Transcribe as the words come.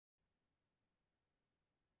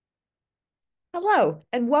Hello,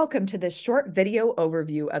 and welcome to this short video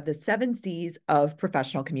overview of the 7 C's of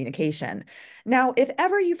professional communication. Now, if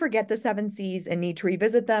ever you forget the 7 C's and need to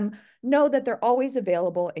revisit them, know that they're always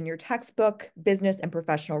available in your textbook, Business and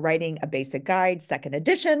Professional Writing, a Basic Guide, second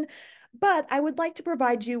edition. But I would like to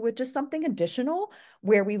provide you with just something additional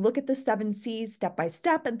where we look at the 7 C's step by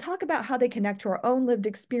step and talk about how they connect to our own lived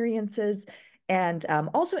experiences and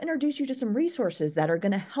also introduce you to some resources that are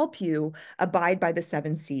going to help you abide by the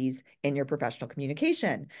 7 C's in your professional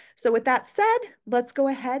communication. So with that said, let's go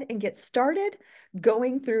ahead and get started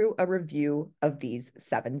going through a review of these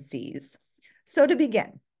 7 C's. So to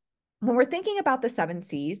begin, when we're thinking about the 7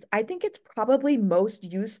 C's, I think it's probably most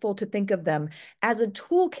useful to think of them as a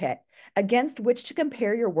toolkit against which to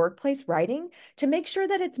compare your workplace writing to make sure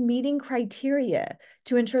that it's meeting criteria,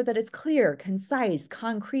 to ensure that it's clear, concise,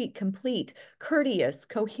 concrete, complete, courteous,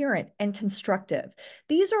 coherent, and constructive.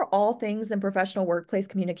 These are all things in professional workplace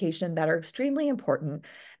communication that are extremely important.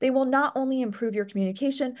 They will not only improve your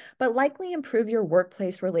communication, but likely improve your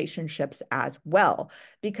workplace relationships as well,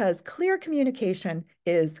 because clear communication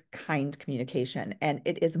is kind communication, and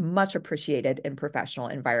it is much appreciated in professional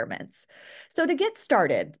environments. So to get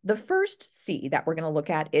started, the first C that we're going to look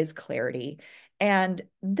at is clarity. And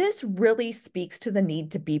this really speaks to the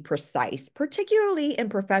need to be precise, particularly in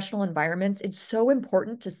professional environments. It's so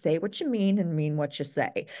important to say what you mean and mean what you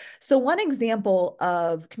say. So one example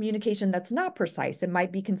of communication that's not precise and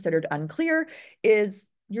might be considered unclear is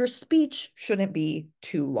your speech shouldn't be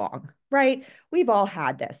too long, right? We've all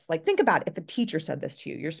had this. Like, think about it. If a teacher said this to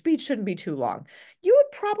you, your speech shouldn't be too long. You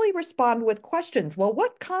would probably respond with questions. Well,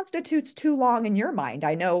 what constitutes too long in your mind?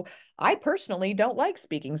 I know I personally don't like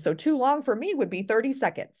speaking, so too long for me would be 30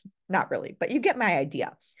 seconds. Not really, but you get my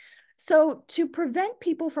idea. So, to prevent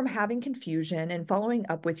people from having confusion and following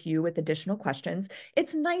up with you with additional questions,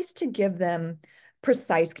 it's nice to give them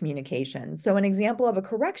precise communication. So, an example of a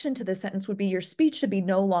correction to this sentence would be your speech should be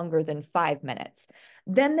no longer than 5 minutes.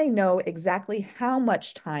 Then they know exactly how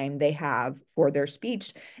much time they have for their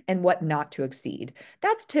speech and what not to exceed.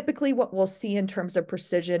 That's typically what we'll see in terms of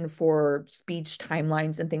precision for speech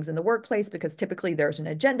timelines and things in the workplace, because typically there's an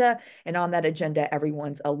agenda, and on that agenda,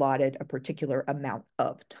 everyone's allotted a particular amount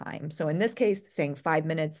of time. So in this case, saying 5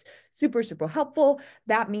 minutes, super, super helpful.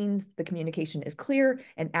 That means the communication is clear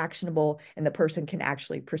and actionable, and the person can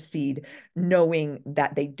actually proceed knowing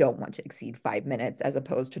that they don't want to exceed 5 minutes as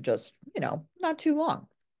opposed to just, not too long.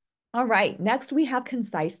 All right, next we have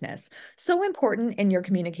conciseness. So important in your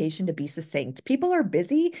communication to be succinct. People are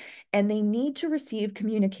busy and they need to receive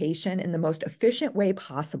communication in the most efficient way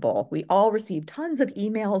possible. We all receive tons of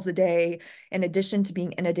emails a day, in addition to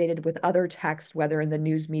being inundated with other texts, whether in the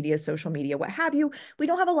news media, social media, what have you. We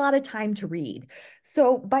don't have a lot of time to read.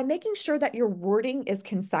 So, by making sure that your wording is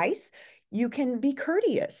concise, you can be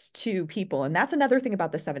courteous to people. And that's another thing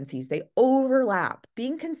about the 7 C's. They overlap.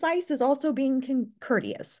 Being concise is also being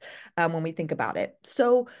courteous when we think about it.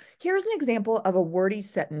 So here's an example of a wordy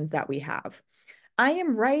sentence that we have. I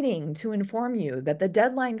am writing to inform you that the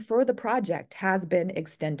deadline for the project has been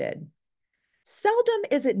extended. Seldom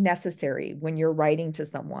is it necessary when you're writing to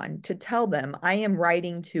someone to tell them, I am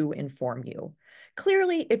writing to inform you.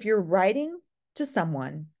 Clearly, if you're writing to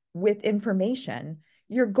someone with information,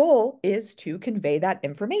 your goal is to convey that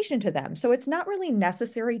information to them. So it's not really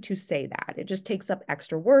necessary to say that. It just takes up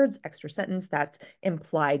extra words, extra sentence, that's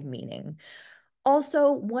implied meaning.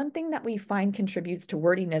 Also, one thing that we find contributes to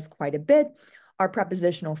wordiness quite a bit are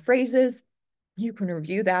prepositional phrases. You can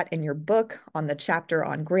review that in your book on the chapter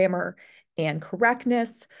on grammar and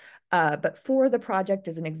correctness. But for the project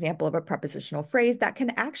is an example of a prepositional phrase that can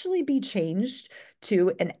actually be changed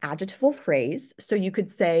to an adjectival phrase. So you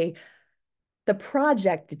could say the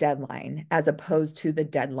project deadline as opposed to the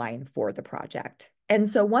deadline for the project. And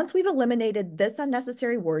so once we've eliminated this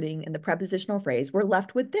unnecessary wording in the prepositional phrase, we're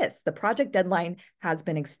left with this. The project deadline has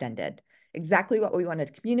been extended. Exactly what we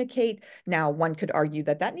wanted to communicate. Now, one could argue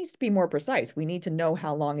that that needs to be more precise. We need to know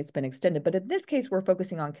how long it's been extended. But in this case, we're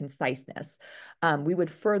focusing on conciseness. We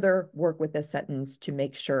would further work with this sentence to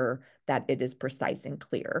make sure that it is precise and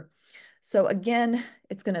clear. So again,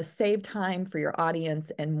 it's going to save time for your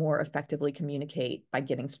audience and more effectively communicate by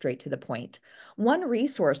getting straight to the point. One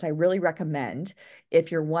resource I really recommend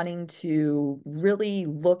if you're wanting to really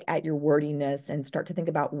look at your wordiness and start to think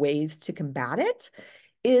about ways to combat it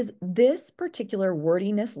is this particular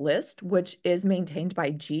wordiness list, which is maintained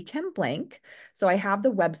by Gchem Blank. So I have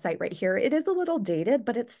the website right here. It is a little dated,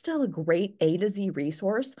 but it's still a great A to Z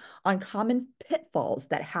resource on common pitfalls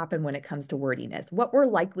that happen when it comes to wordiness, what we're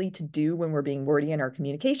likely to do when we're being wordy in our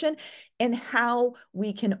communication, and how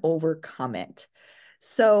we can overcome it.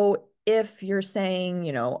 So If you're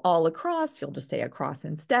saying, all across, you'll just say across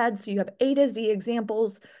instead. So you have A to Z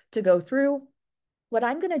examples to go through. What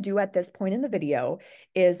I'm going to do at this point in the video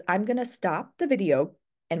is I'm going to stop the video.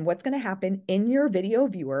 And what's going to happen in your video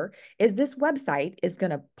viewer is this website is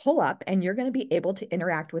going to pull up and you're going to be able to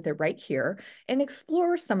interact with it right here and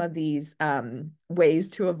explore some of these ways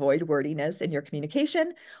to avoid wordiness in your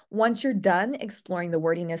communication. Once you're done exploring the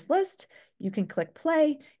wordiness list, you can click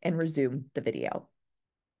play and resume the video.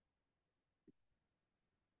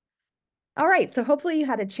 All right, so hopefully you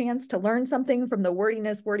had a chance to learn something from the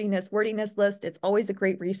wordiness list. It's always a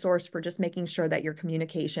great resource for just making sure that your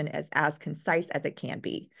communication is as concise as it can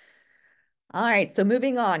be. All right, so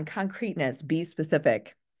moving on, concreteness, be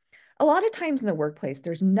specific. A lot of times in the workplace,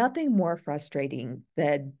 there's nothing more frustrating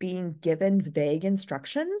than being given vague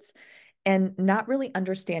instructions and not really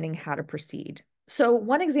understanding how to proceed. So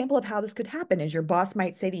one example of how this could happen is your boss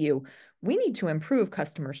might say to you, "We need to improve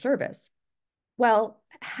customer service." Well,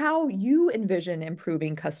 how you envision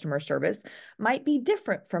improving customer service might be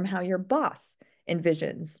different from how your boss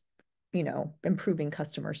envisions, improving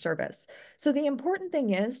customer service. So the important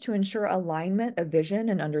thing is to ensure alignment of vision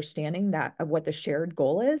and understanding that of what the shared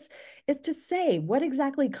goal is to say what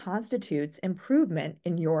exactly constitutes improvement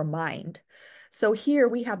in your mind. So here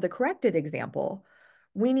we have the corrected example.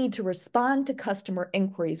 We need to respond to customer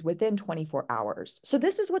inquiries within 24 hours. So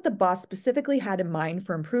this is what the boss specifically had in mind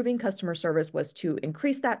for improving customer service, was to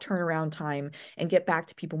increase that turnaround time and get back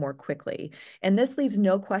to people more quickly. And this leaves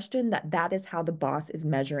no question that that is how the boss is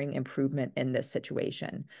measuring improvement in this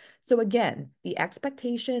situation. So again, the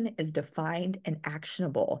expectation is defined and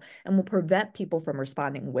actionable and will prevent people from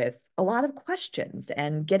responding with a lot of questions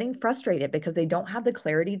and getting frustrated because they don't have the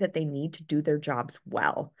clarity that they need to do their jobs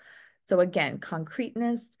well. So again,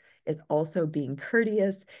 concreteness is also being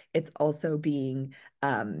courteous. It's also being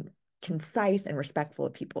concise and respectful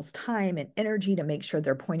of people's time and energy to make sure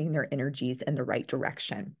they're pointing their energies in the right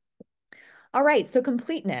direction. All right, so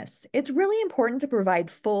completeness. It's really important to provide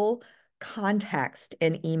full context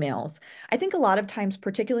in emails. I think a lot of times,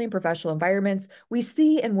 particularly in professional environments, we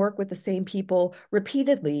see and work with the same people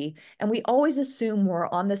repeatedly, and we always assume we're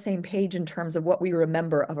on the same page in terms of what we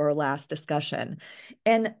remember of our last discussion.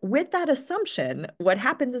 And with that assumption, what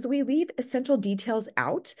happens is we leave essential details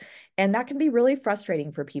out, and that can be really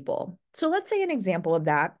frustrating for people. So let's say an example of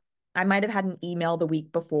that. I might have had an email the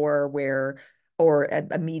week before or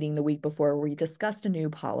a meeting the week before where we discussed a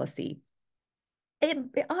new policy.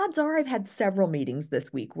 Odds are I've had several meetings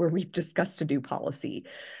this week where we've discussed a new policy.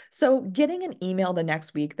 So getting an email the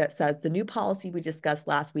next week that says the new policy we discussed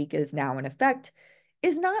last week is now in effect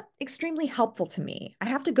is not extremely helpful to me. I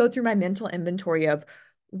have to go through my mental inventory of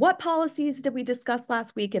what policies did we discuss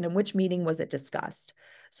last week and in which meeting was it discussed.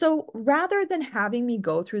 So rather than having me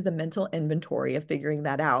go through the mental inventory of figuring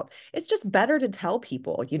that out, it's just better to tell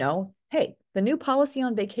people, hey, the new policy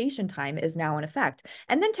on vacation time is now in effect.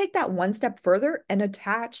 And then take that one step further and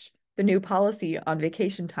attach the new policy on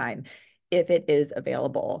vacation time if it is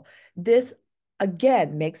available. This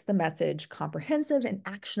again makes the message comprehensive and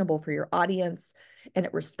actionable for your audience, and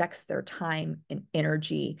it respects their time and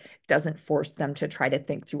energy, doesn't force them to try to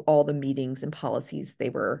think through all the meetings and policies they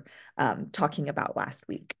were talking about last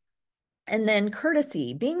week. And then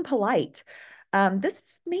courtesy, being polite. This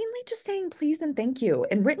is mainly just saying please and thank you.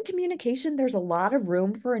 In written communication, there's a lot of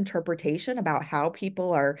room for interpretation about how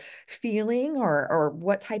people are feeling or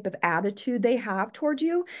what type of attitude they have toward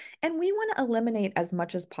you. And we want to eliminate as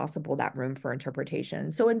much as possible that room for interpretation.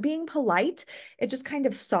 So in being polite, it just kind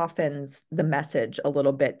of softens the message a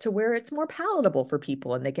little bit to where it's more palatable for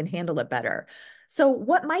people and they can handle it better. So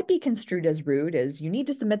what might be construed as rude is you need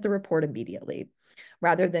to submit the report immediately.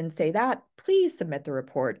 Rather than say that, please submit the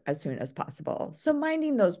report as soon as possible. So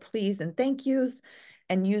minding those please and thank yous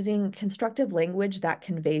and using constructive language that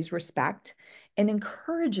conveys respect and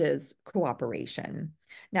encourages cooperation.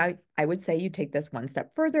 Now, I would say you take this one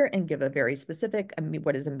step further and give a very specific,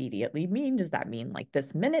 what does immediately mean? Does that mean like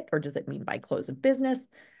this minute, or does it mean by close of business?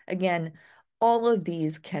 Again, all of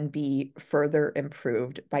these can be further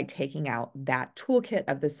improved by taking out that toolkit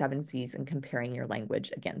of the 7Cs and comparing your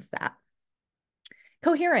language against that.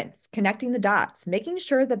 Coherence, connecting the dots, making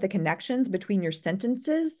sure that the connections between your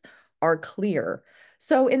sentences are clear.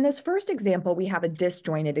 So in this first example, we have a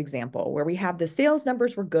disjointed example where we have the sales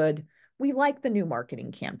numbers were good. We like the new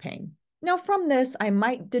marketing campaign. Now from this, I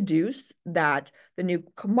might deduce that the new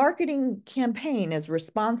marketing campaign is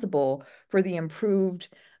responsible for the improved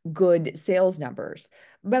good sales numbers,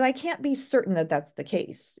 but I can't be certain that that's the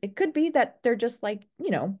case. It could be that they're just like,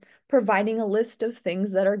 providing a list of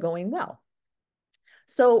things that are going well.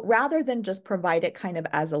 So rather than just provide it kind of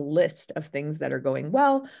as a list of things that are going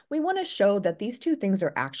well, we want to show that these two things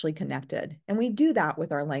are actually connected. And we do that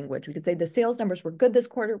with our language. We could say the sales numbers were good this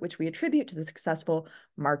quarter, which we attribute to the successful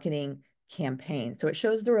marketing campaign. So it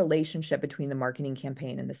shows the relationship between the marketing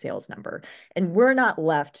campaign and the sales number. And we're not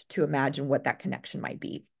left to imagine what that connection might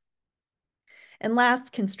be. And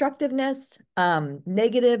last, constructiveness.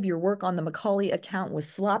 Negative, your work on the Macaulay account was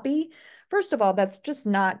sloppy. First of all, that's just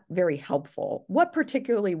not very helpful. What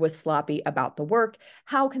particularly was sloppy about the work?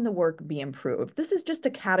 How can the work be improved? This is just a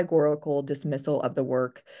categorical dismissal of the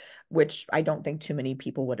work, which I don't think too many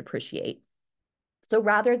people would appreciate. So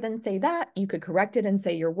rather than say that, you could correct it and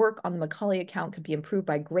say your work on the Macaulay account could be improved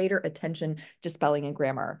by greater attention to spelling and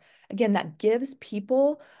grammar. Again, that gives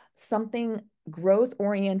people something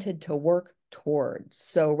growth-oriented to work towards.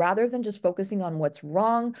 So rather than just focusing on what's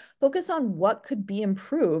wrong, focus on what could be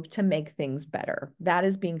improved to make things better. That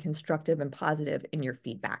is being constructive and positive in your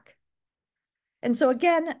feedback. And so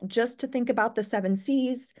again, just to think about the 7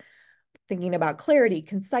 C's, thinking about clarity,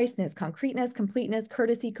 conciseness, concreteness, completeness,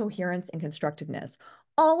 courtesy, coherence, and constructiveness.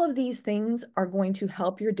 All of these things are going to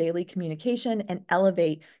help your daily communication and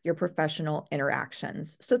elevate your professional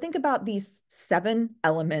interactions. So think about these 7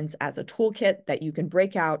 elements as a toolkit that you can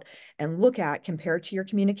break out and look at compared to your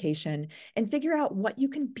communication and figure out what you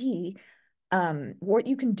can be, what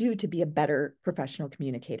you can do to be a better professional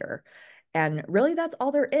communicator. And really, that's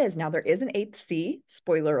all there is. Now, there is an 8th C,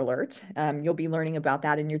 spoiler alert. You'll be learning about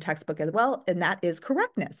that in your textbook as well, and that is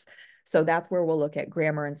correctness. So that's where we'll look at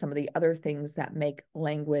grammar and some of the other things that make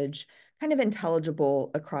language kind of intelligible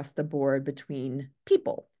across the board between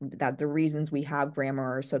people, that the reasons we have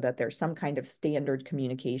grammar are so that there's some kind of standard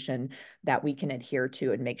communication that we can adhere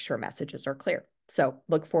to and make sure messages are clear. So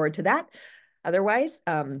look forward to that. Otherwise,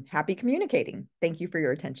 happy communicating. Thank you for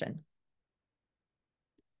your attention.